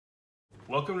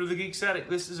Welcome to the Geeks Attic.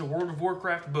 This is a World of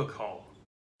Warcraft book haul.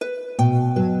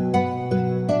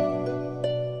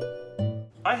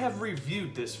 I have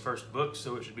reviewed this first book,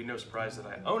 so it should be no surprise that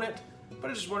I own it, but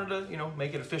I just wanted to,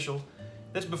 make it official.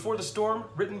 That's Before the Storm,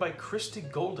 written by Christy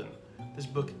Golden. This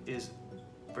book is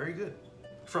very good.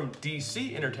 From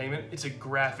DC Entertainment, it's a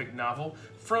graphic novel.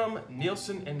 From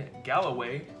Nielsen and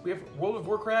Galloway, we have World of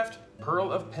Warcraft, Pearl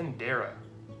of Pandera.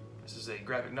 This is a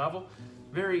graphic novel,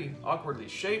 very awkwardly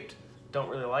shaped. Don't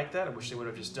really like that. I wish they would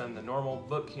have just done the normal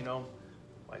book,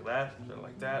 like that,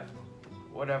 like that,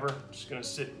 whatever. Just gonna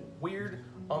sit weird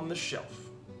on the shelf.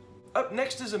 Up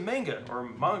next is a manga, or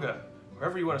manga,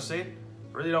 however you want to say it.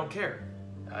 I really don't care.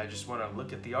 I just want to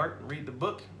look at the art and read the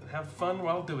book and have fun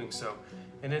while doing so.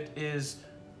 And it is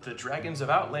The Dragons of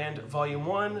Outland, Volume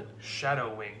 1,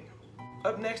 Shadow Wing.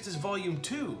 Up next is Volume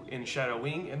 2 in Shadow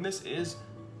Wing, and this is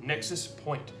Nexus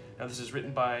Point. Now this is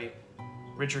written by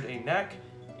Richard A. Knack,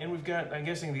 and we've got, I'm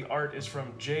guessing the art is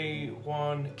from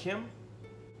Jae-Won Kim.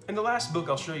 And the last book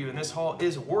I'll show you in this haul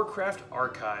is Warcraft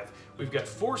Archive. We've got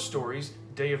 4 stories: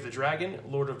 Day of the Dragon,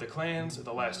 Lord of the Clans,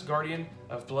 The Last Guardian,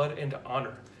 Of Blood and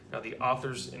Honor. Now the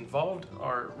authors involved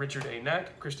are Richard A.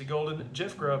 Knack, Christy Golden,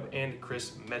 Jeff Grubb, and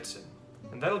Chris Metzen.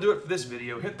 And that'll do it for this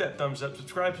video. Hit that thumbs up,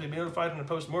 subscribe so you'll be notified when I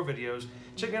post more videos.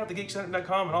 Check out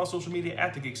thegeeksaddict.com and all social media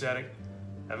at The Geeks Addict.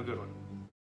 Have a good one.